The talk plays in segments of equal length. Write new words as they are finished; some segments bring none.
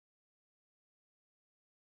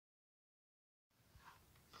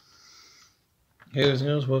Hey guys and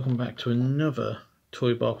girls, welcome back to another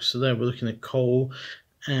toy box. Today we're looking at Cole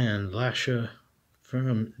and Lasha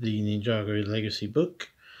from the Ninjago Legacy book.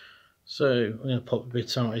 So I'm going to pop the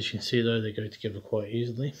bits out. As you can see though, they go together quite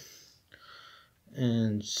easily.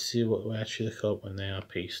 And see what they actually look like when they are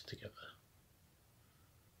pieced together.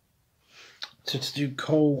 So to do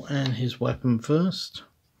Cole and his weapon first.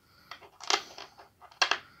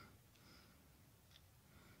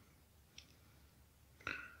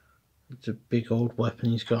 It's a big old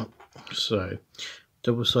weapon he's got. So,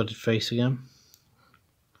 double-sided face again.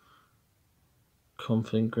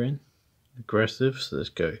 Confident grin. Aggressive, so let's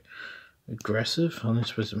go aggressive. On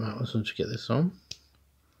this was the mountains to get this on.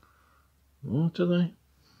 What do they?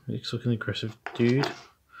 Looks like an aggressive dude.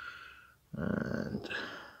 And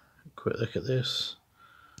a quick look at this.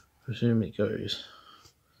 Presume it goes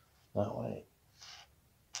that way.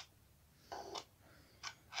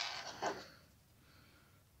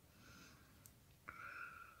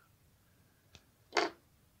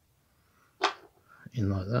 In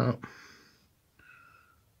like that.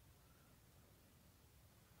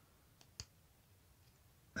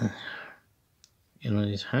 In on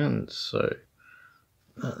his hands, so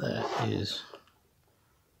that there is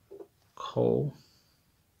Cole.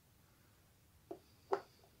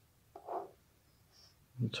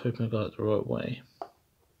 I'm hoping I got it the right way.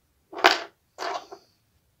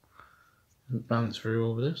 And balance through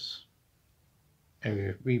all of this.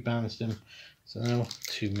 And we rebalanced him. So now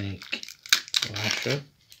to make Lasha.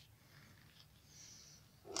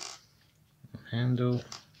 Handle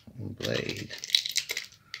and blade.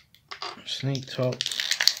 Snake top.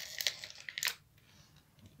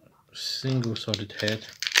 Single-sided head.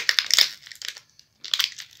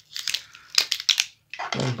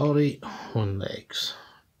 One body, one legs.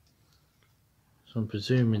 So I'm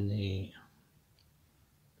presuming the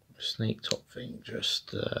snake top thing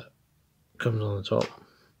just comes on the top,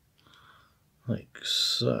 like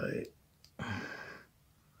so.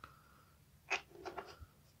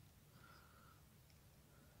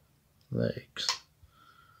 Legs.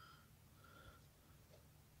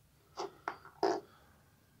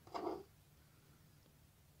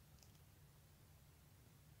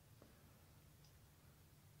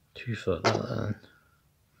 Two foot like that.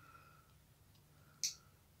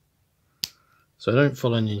 So I don't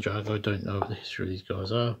follow Ninjago, I don't know what the history of these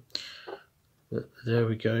guys are. But there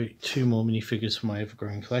we go, 2 more minifigures for my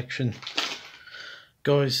ever-growing collection.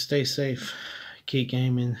 Guys, stay safe, keep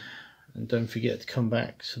gaming, and don't forget to come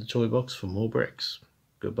back to the toy box for more bricks.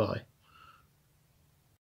 Goodbye.